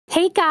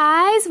Hey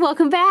guys,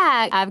 welcome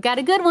back. I've got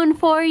a good one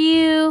for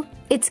you.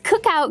 It's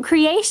Cookout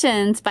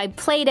Creations by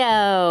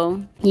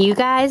Playdoh. You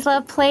guys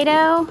love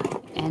Play-Doh,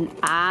 and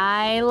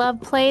I love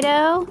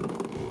Play-Doh.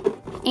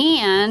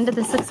 And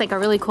this looks like a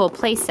really cool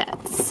play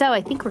set. So I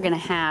think we're gonna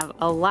have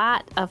a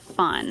lot of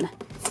fun.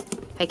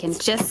 If I can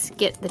just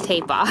get the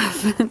tape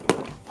off.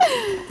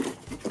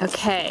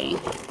 Okay,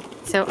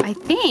 so I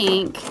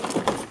think,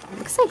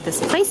 looks like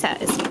this play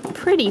set is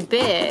pretty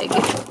big.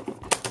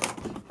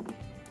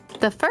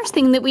 The first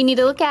thing that we need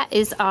to look at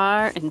is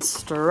our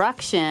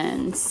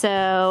instructions.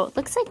 So it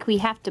looks like we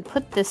have to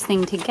put this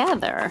thing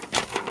together.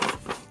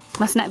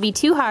 Must not be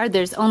too hard,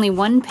 there's only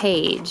one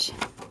page.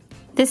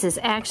 This is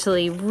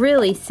actually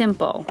really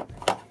simple.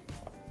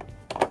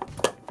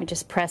 We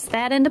just press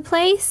that into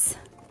place,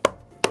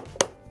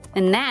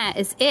 and that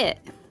is it.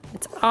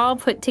 It's all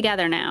put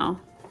together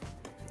now.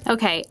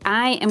 Okay,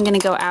 I am gonna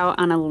go out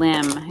on a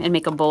limb and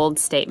make a bold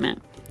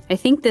statement. I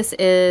think this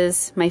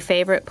is my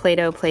favorite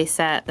Play-Doh play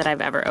set that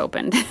I've ever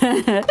opened.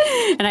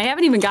 And I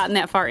haven't even gotten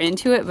that far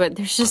into it, but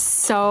there's just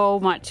so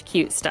much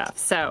cute stuff.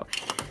 So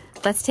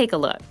let's take a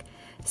look.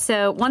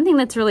 So one thing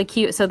that's really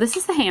cute, so this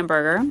is the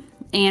hamburger,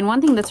 and one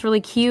thing that's really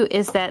cute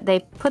is that they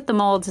put the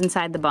molds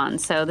inside the bun.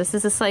 So this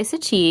is a slice of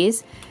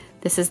cheese.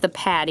 This is the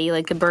patty,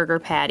 like the burger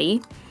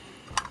patty.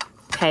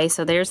 Okay,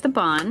 so there's the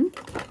bun.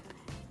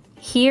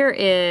 Here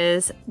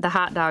is the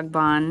hot dog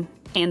bun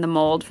and the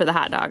mold for the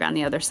hot dog on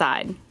the other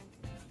side.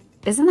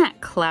 Isn't that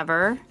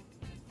clever?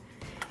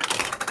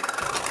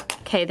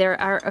 Okay,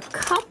 there are a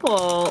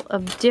couple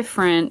of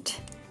different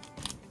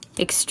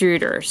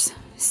extruders.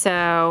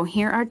 So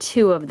here are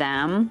two of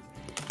them.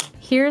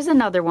 Here's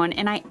another one,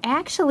 and I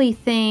actually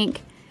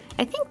think,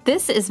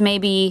 this is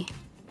maybe,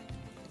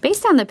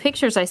 based on the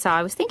pictures I saw,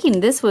 I was thinking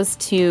this was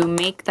to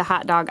make the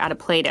hot dog out of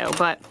Play-Doh,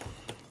 but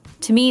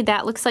to me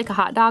that looks like a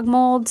hot dog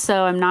mold,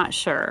 so I'm not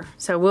sure.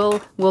 So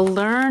we'll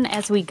learn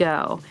as we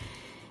go.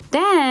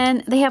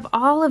 Then they have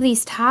all of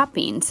these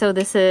toppings. So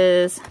this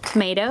is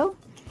tomato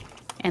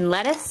and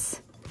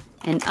lettuce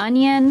and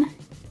onion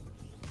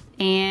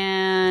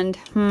and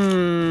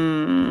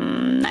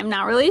I'm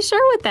not really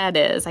sure what that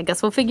is. I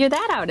guess we'll figure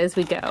that out as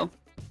we go.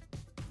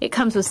 It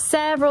comes with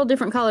several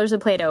different colors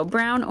of Play-Doh: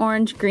 brown,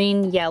 orange,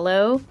 green,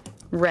 yellow,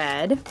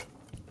 red.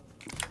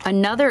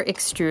 Another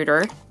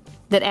extruder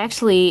that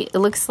actually, it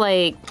looks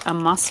like a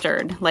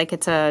mustard, like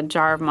it's a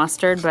jar of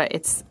mustard, but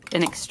it's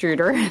an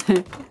extruder.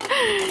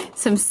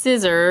 Some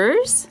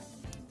scissors.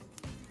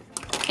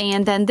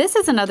 And then this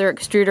is another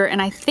extruder, and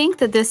I think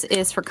that this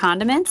is for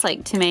condiments,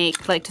 like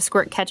to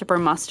squirt ketchup or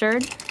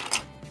mustard.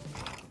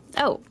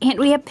 Oh, and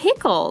we have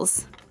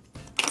pickles.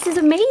 This is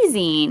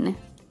amazing.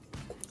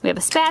 We have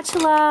a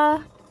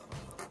spatula,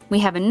 we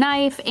have a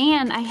knife,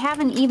 and I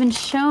haven't even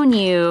shown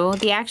you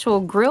the actual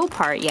grill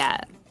part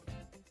yet.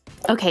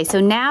 Okay, so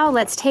now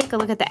let's take a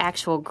look at the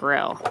actual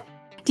grill.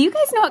 Do you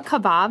guys know what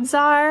kebabs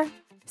are?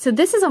 So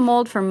this is a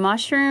mold for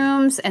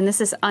mushrooms, and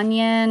this is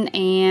onion,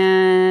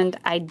 and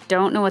I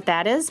don't know what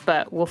that is,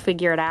 but we'll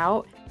figure it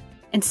out.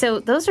 And so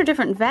those are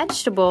different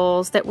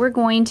vegetables that we're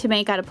going to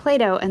make out of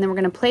Play-Doh, and then we're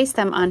gonna place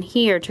them on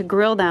here to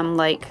grill them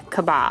like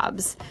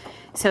kebabs.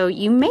 So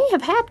you may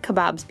have had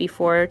kebabs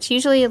before. It's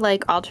usually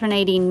like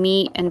alternating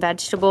meat and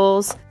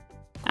vegetables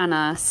on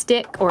a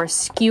stick or a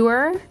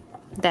skewer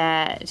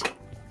that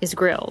is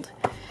grilled.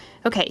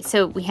 Okay,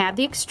 so we have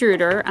the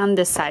extruder on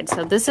this side.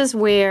 So this is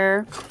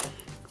where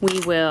we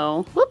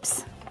will,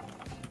 whoops,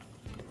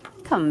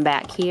 come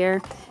back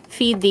here,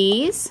 feed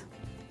these.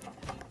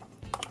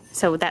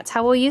 So that's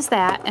how we'll use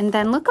that. And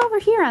then look over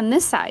here on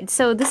this side.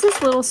 So this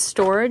is little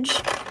storage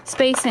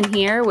space in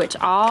here, which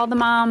all the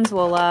moms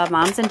will love.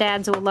 Moms and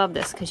dads will love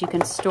this because you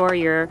can store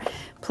your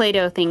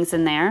Play-Doh things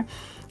in there.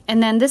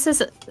 And then this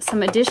is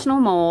some additional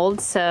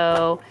mold.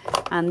 So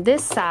on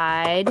this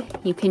side,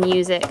 you can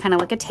use it kind of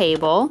like a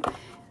table.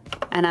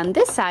 And on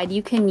this side,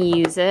 you can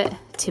use it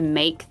to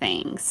make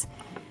things.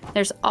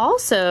 There's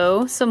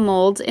also some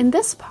molds in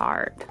this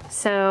part.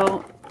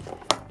 So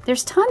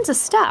there's tons of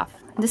stuff.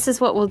 This is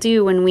what we'll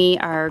do when we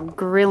are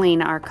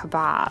grilling our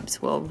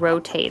kebabs. We'll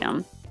rotate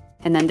them.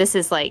 And then this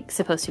is like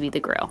supposed to be the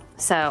grill.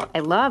 So I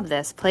love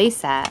this play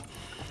set.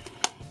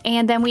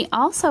 And then we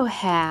also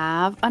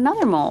have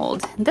another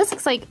mold. This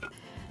looks like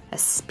a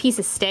piece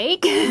of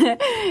steak.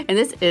 And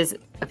this is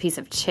a piece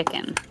of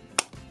chicken.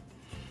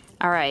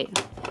 All right,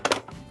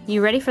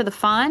 you ready for the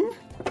fun?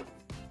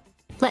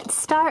 Let's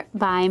start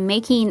by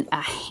making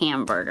a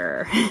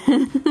hamburger.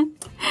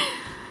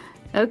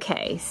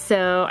 Okay,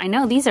 so I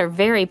know these are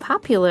very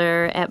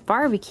popular at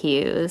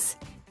barbecues,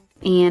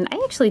 and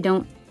I actually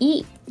don't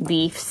eat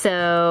beef,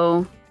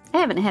 so I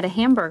haven't had a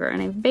hamburger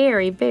in a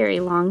very, very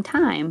long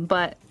time,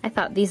 but I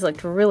thought these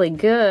looked really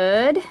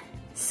good,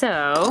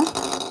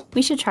 so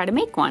we should try to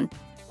make one.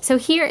 So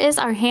here is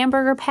our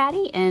hamburger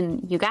patty,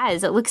 and you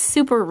guys, it looks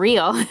super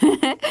real.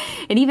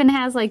 It even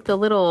has like the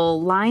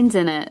little lines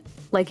in it,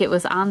 like it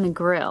was on the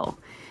grill.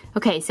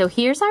 Okay, so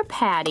here's our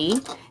patty.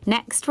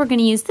 Next, we're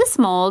gonna use this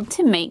mold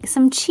to make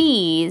some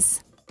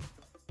cheese.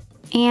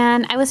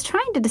 And I was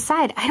trying to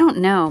decide, I don't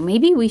know,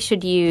 maybe we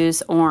should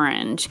use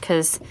orange,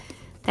 because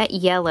That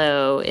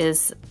yellow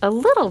is a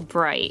little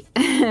bright.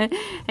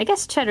 I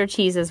guess cheddar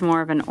cheese is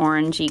more of an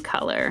orangey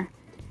color.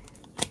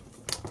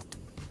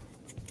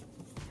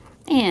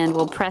 And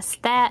we'll press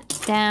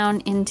that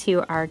down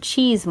into our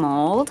cheese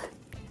mold.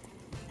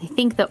 I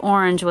think the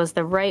orange was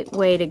the right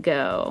way to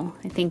go.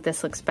 I think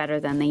this looks better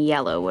than the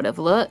yellow would have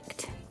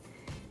looked.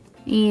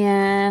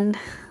 And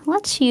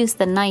let's use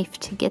the knife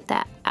to get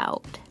that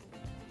out.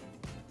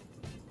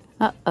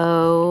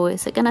 Uh-oh,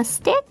 is it gonna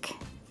stick?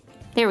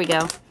 There we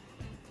go.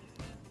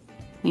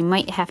 We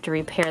might have to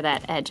repair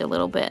that edge a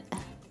little bit.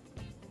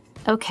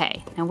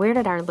 Okay, now where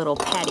did our little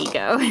patty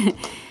go?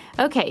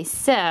 Okay,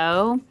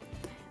 so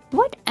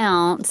what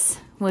else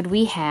would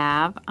we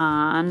have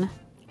on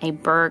a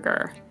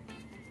burger?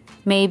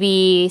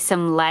 Maybe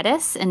some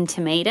lettuce and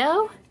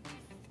tomato?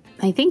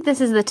 I think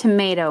this is the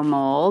tomato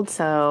mold,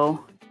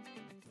 so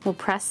we'll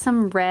press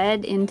some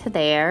red into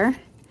there.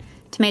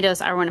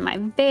 Tomatoes are one of my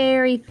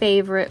very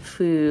favorite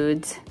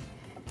foods.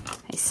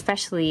 I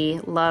especially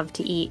love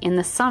to eat in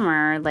the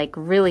summer, like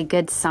really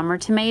good summer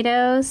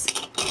tomatoes.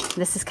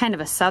 This is kind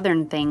of a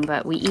southern thing,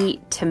 but we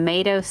eat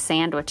tomato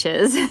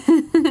sandwiches,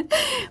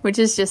 which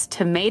is just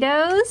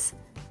tomatoes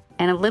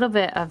and a little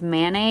bit of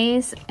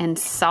mayonnaise and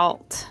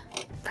salt.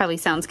 Probably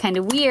sounds kind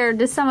of weird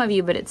to some of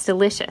you, but it's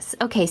delicious.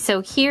 Okay, so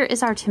here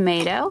is our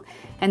tomato,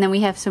 and then we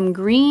have some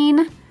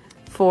green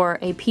for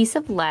a piece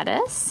of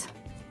lettuce.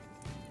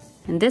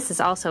 And this is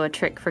also a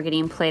trick for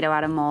getting Play-Doh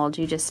out of mold.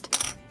 You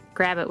just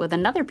grab it with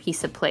another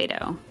piece of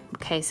Play-Doh.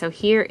 Okay, so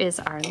here is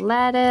our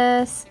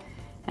lettuce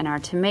and our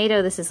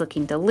tomato. This is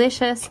looking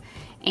delicious.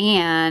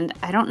 And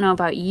I don't know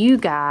about you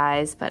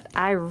guys, but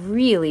I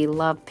really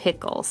love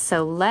pickles.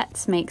 So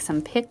let's make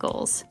some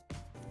pickles.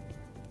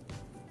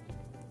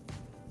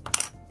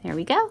 There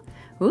we go.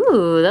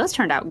 Ooh, those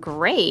turned out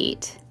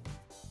great.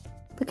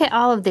 Look at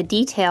all of the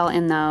detail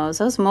in those.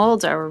 Those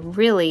molds are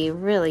really,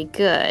 really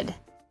good.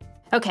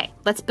 Okay,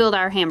 let's build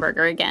our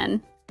hamburger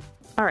again.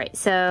 All right,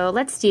 so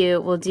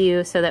we'll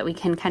do so that we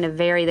can kind of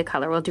vary the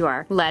color. We'll do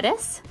our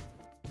lettuce,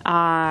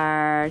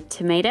 our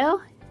tomato,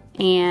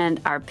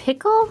 and our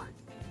pickle.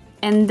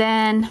 And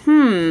then,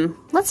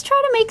 let's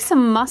try to make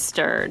some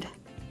mustard.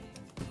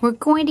 We're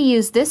going to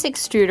use this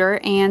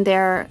extruder, and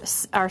there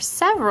are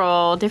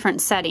several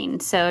different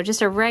settings. So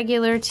just a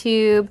regular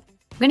tube.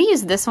 I'm gonna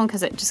use this one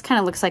because it just kind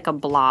of looks like a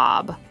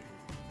blob.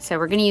 So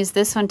we're gonna use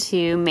this one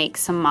to make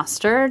some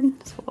mustard.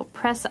 So we'll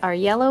press our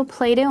yellow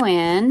Play-Doh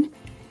in,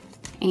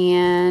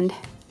 and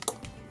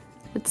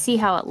let's see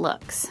how it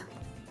looks.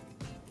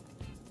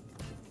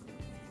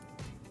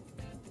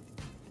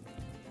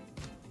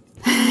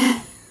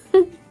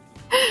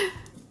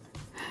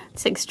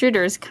 This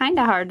extruder is kind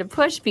of hard to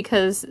push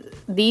because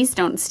these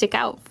don't stick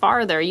out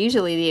farther.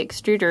 Usually the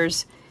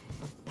extruders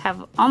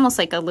have almost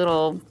like a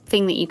little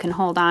thing that you can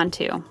hold on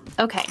to.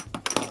 Okay,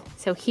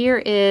 so here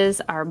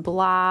is our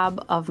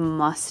blob of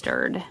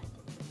mustard.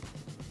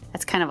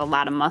 That's kind of a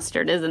lot of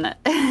mustard, isn't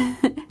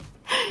it?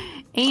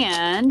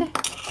 And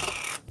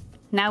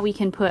now we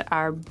can put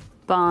our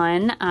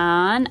bun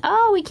on.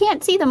 Oh, we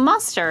can't see the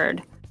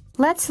mustard.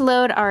 Let's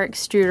load our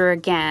extruder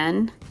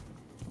again,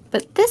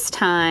 but this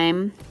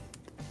time,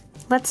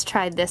 let's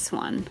try this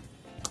one.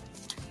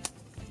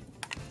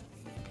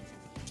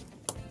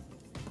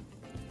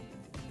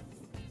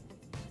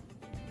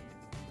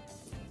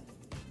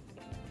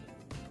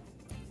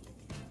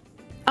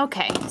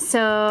 Okay,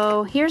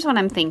 so here's what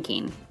I'm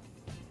thinking.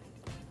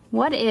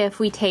 What if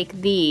we take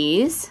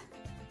these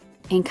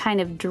and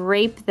kind of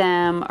drape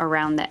them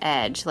around the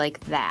edge like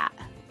that?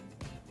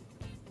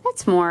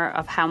 That's more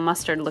of how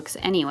mustard looks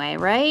anyway,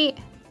 right?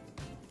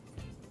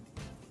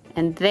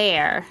 And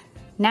there.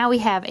 Now we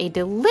have a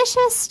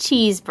delicious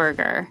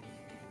cheeseburger.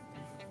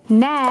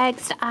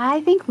 Next,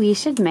 I think we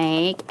should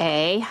make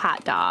a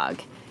hot dog.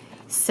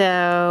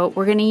 So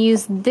we're gonna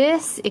use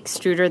this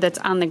extruder that's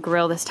on the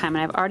grill this time,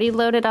 and I've already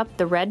loaded up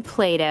the red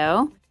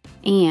Play-Doh,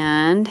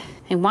 and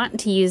I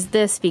want to use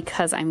this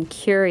because I'm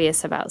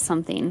curious about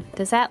something.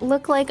 Does that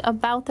look like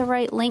about the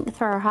right length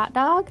for our hot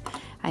dog?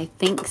 I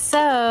think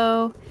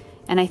so.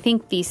 And I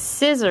think these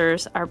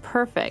scissors are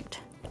perfect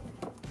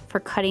for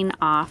cutting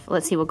off.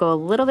 Let's see, we'll go a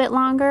little bit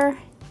longer.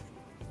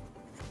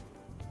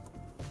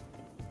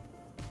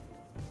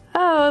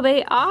 Oh,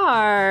 they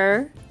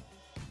are.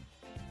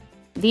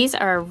 These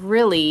are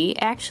really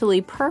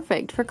actually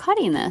perfect for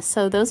cutting this.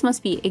 So those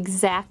must be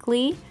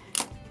exactly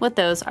what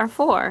those are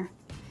for.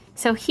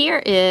 So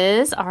here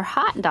is our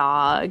hot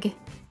dog,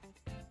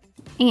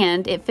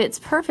 and it fits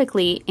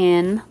perfectly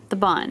in the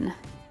bun.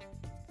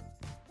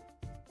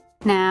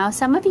 Now,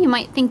 some of you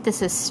might think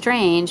this is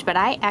strange, but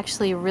I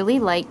actually really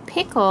like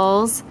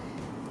pickles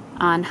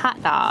on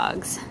hot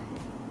dogs.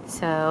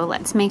 So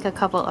let's make a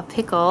couple of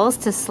pickles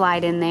to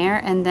slide in there,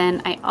 and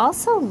then I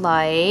also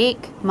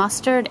like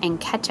mustard and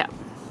ketchup.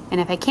 And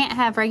if I can't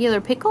have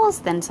regular pickles,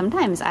 then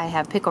sometimes I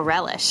have pickle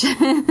relish,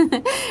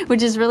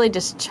 which is really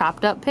just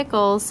chopped up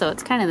pickles, so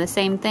it's kind of the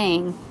same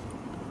thing.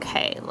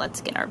 Okay,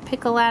 let's get our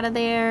pickle out of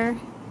there.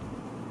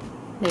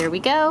 There we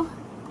go.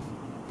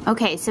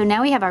 Okay, so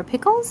now we have our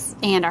pickles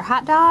and our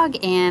hot dog,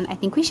 and I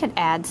think we should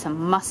add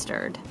some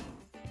mustard.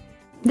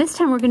 This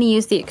time we're going to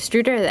use the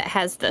extruder that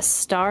has the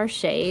star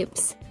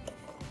shapes.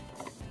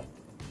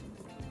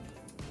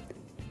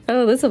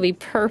 Oh, this will be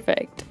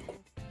perfect.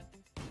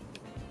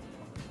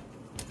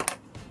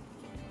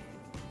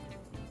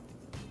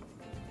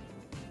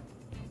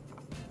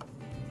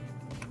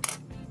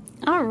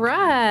 All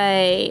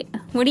right,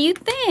 what do you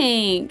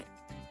think?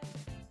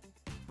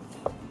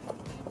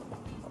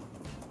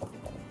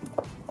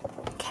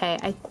 Okay,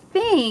 I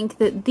think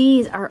that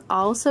these are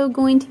also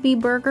going to be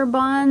burger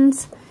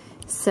buns.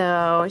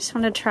 So I just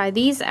want to try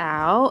these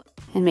out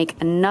and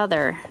make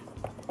another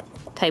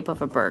type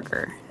of a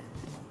burger.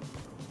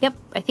 Yep,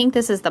 I think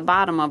this is the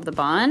bottom of the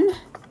bun.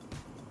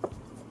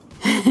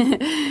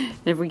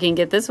 If we can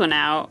get this one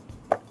out,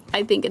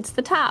 I think it's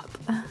the top.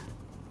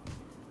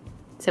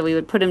 So we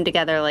would put them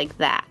together like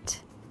that.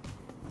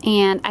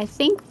 And I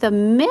think the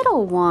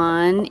middle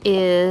one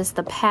is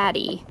the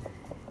patty.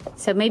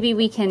 So maybe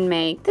we can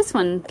make, this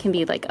one can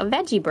be like a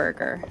veggie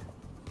burger.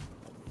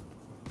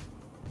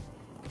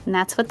 And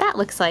that's what that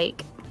looks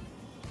like.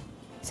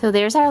 So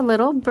there's our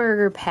little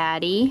burger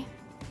patty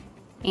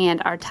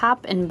and our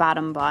top and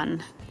bottom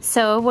bun.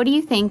 So what do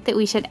you think that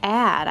we should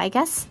add? I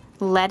guess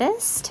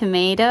lettuce,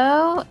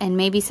 tomato, and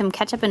maybe some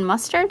ketchup and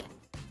mustard?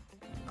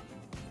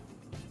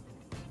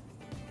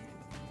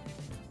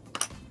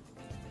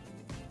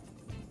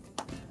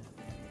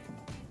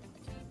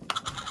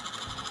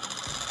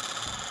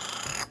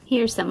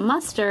 Here's some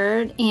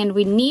mustard, and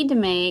we need to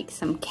make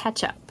some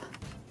ketchup.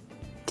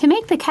 To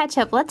make the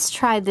ketchup, let's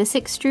try this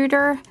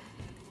extruder.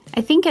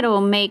 I think it'll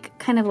make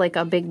kind of like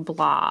a big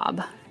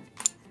blob.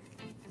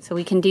 So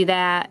we can do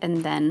that,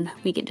 and then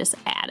we can just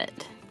add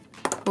it.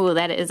 Oh,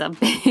 that is a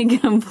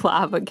big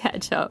blob of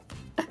ketchup.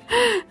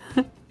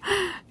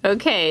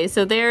 Okay,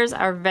 so there's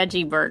our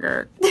veggie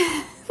burger.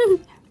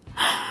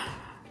 I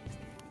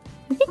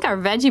think our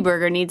veggie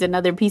burger needs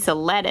another piece of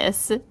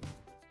lettuce.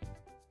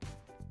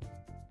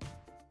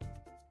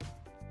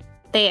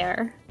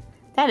 There.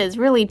 That is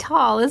really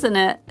tall, isn't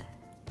it?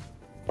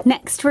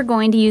 Next, we're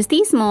going to use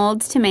these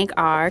molds to make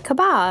our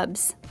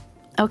kebabs.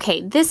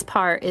 Okay, this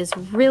part is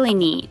really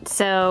neat.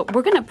 So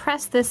we're gonna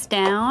press this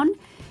down,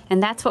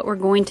 and that's what we're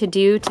going to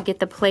do to get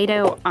the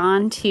Play-Doh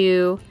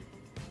onto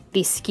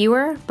the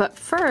skewer. But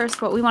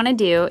first, what we wanna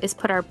do is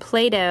put our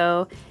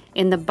Play-Doh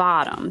in the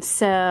bottom.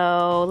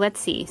 So let's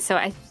see. So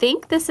I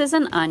think this is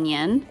an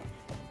onion.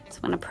 So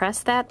I'm gonna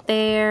press that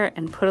there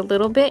and put a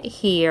little bit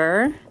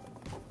here.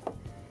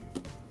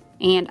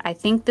 And I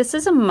think this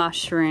is a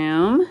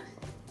mushroom.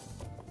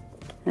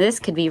 This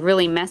could be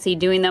really messy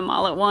doing them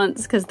all at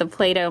once because the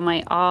Play-Doh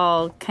might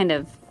all kind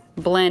of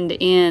blend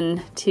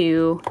in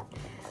to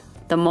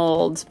the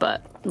molds,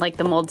 but like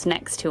the molds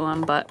next to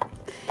them, but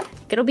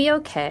it'll be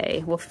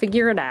okay. We'll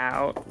figure it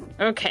out.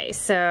 Okay,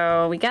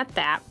 so we got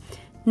that.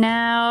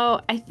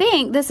 Now, I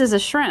think this is a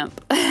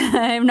shrimp.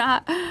 I'm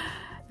not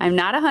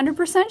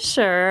 100%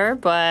 sure,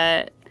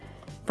 but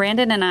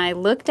Brandon and I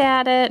looked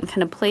at it and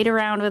kind of played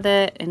around with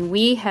it, and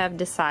we have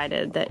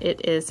decided that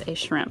it is a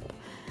shrimp.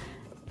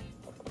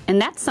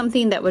 And that's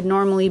something that would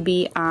normally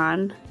be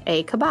on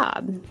a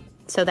kebab.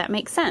 So that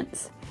makes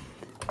sense.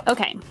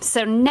 Okay,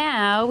 so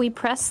now we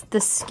press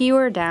the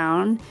skewer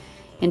down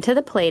into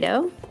the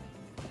Play-Doh.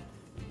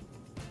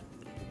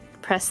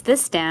 Press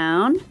this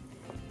down.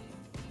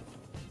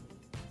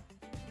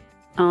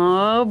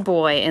 Oh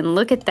boy, and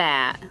look at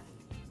that.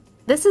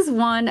 This is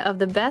one of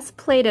the best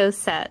Play-Doh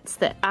sets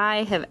that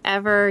I have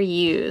ever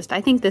used. I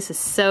think this is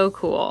so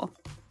cool.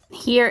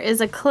 Here is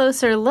a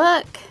closer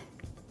look.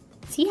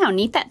 See how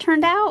neat that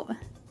turned out?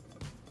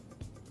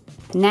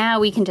 Now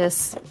we can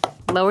just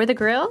lower the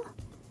grill.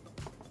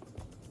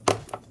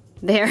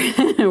 There,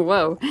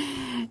 whoa.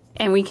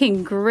 And we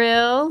can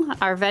grill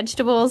our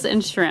vegetables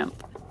and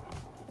shrimp.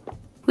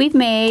 We've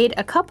made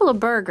a couple of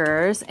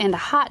burgers and a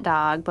hot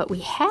dog, but we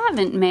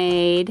haven't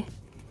made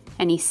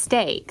any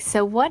steak.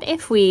 So what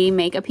if we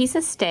make a piece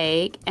of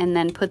steak and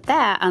then put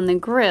that on the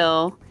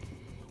grill,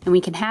 and we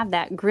can have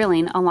that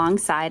grilling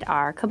alongside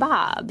our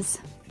kebabs.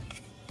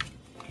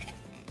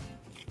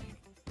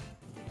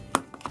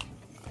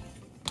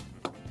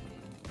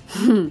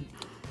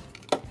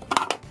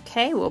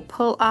 Okay, we'll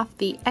pull off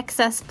the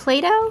excess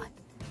Play-Doh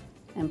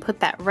and put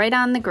that right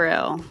on the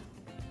grill.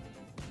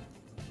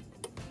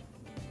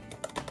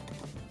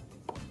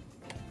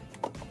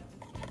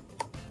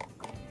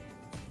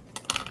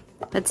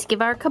 Let's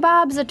give our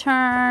kebabs a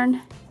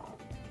turn.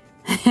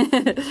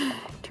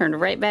 Turned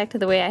right back to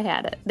the way I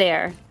had it.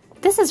 There.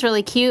 This is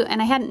really cute,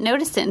 and I hadn't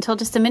noticed it until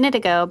just a minute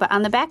ago, but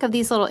on the back of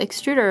these little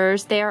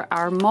extruders, there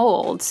are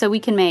molds. So we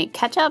can make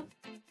ketchup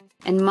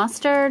and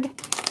mustard,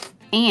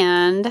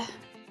 and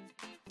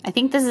I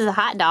think this is a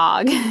hot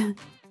dog.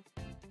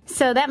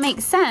 So that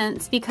makes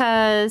sense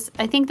because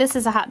I think this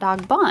is a hot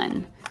dog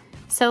bun.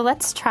 So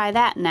let's try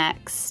that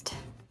next.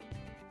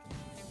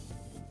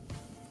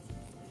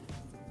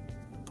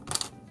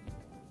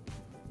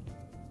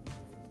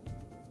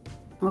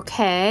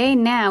 Okay,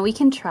 now we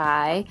can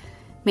try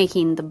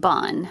making the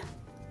bun.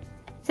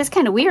 This is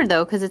kind of weird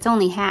though because it's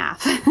only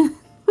half.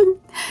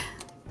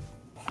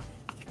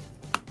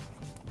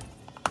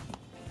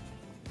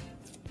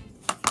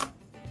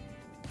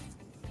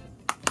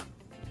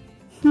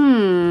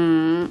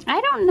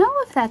 don't know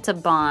if that's a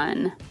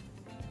bun.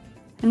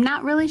 I'm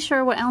not really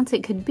sure what else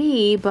it could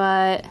be,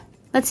 but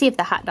let's see if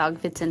the hot dog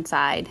fits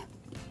inside.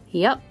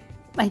 Yep,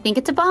 I think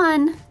it's a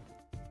bun.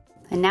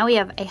 And now we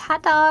have a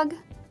hot dog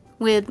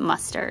with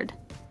mustard.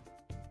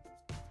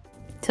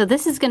 So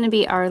this is going to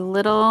be our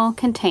little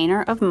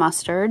container of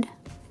mustard.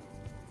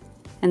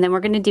 And then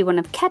we're going to do one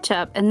of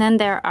ketchup, and then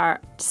there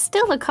are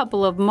still a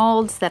couple of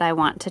molds that I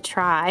want to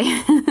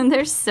try.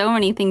 There's so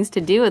many things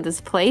to do with this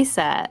play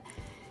set.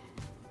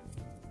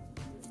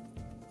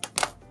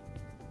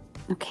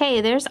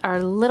 Okay, there's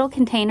our little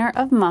container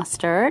of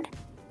mustard.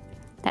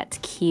 That's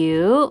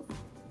cute.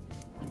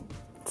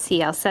 Let's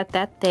see, I'll set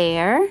that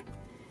there.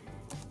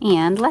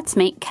 And let's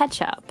make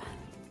ketchup.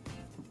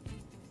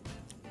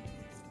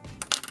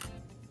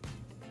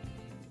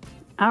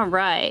 All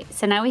right,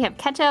 so now we have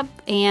ketchup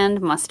and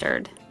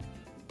mustard.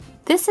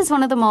 This is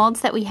one of the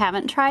molds that we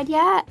haven't tried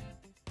yet.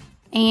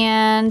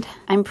 And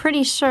I'm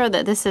pretty sure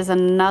that this is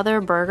another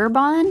burger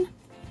bun.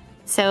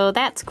 So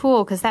that's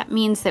cool because that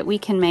means that we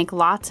can make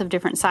lots of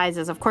different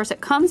sizes. Of course,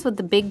 it comes with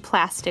the big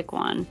plastic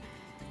one,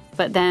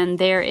 but then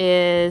there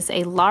is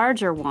a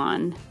larger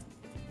one.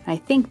 I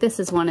think this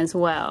is one as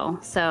well.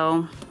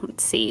 So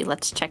let's see,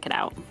 let's check it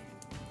out.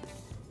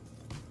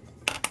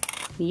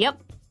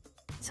 Yep.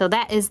 So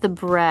that is the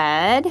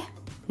bread.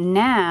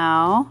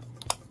 Now,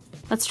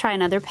 let's try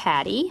another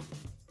patty.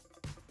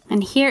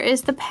 And here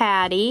is the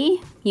patty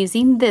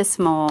using this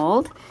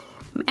mold.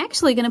 I'm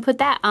actually gonna put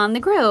that on the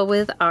grill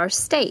with our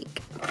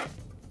steak.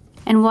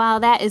 And while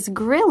that is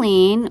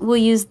grilling, we'll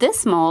use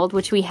this mold,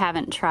 which we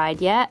haven't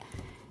tried yet.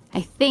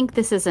 I think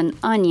this is an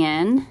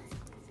onion.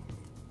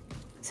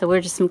 So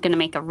we're just gonna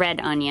make a red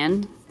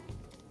onion.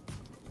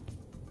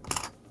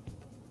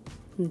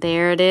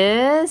 There it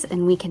is,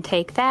 and we can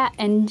take that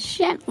and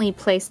gently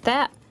place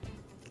that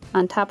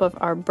on top of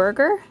our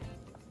burger.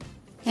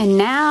 And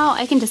now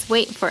I can just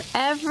wait for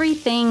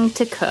everything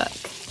to cook.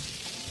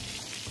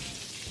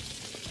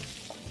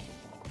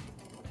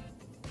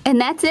 And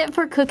that's it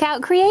for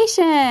Cookout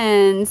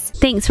Creations.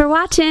 Thanks for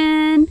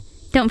watching.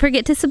 Don't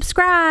forget to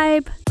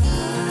subscribe.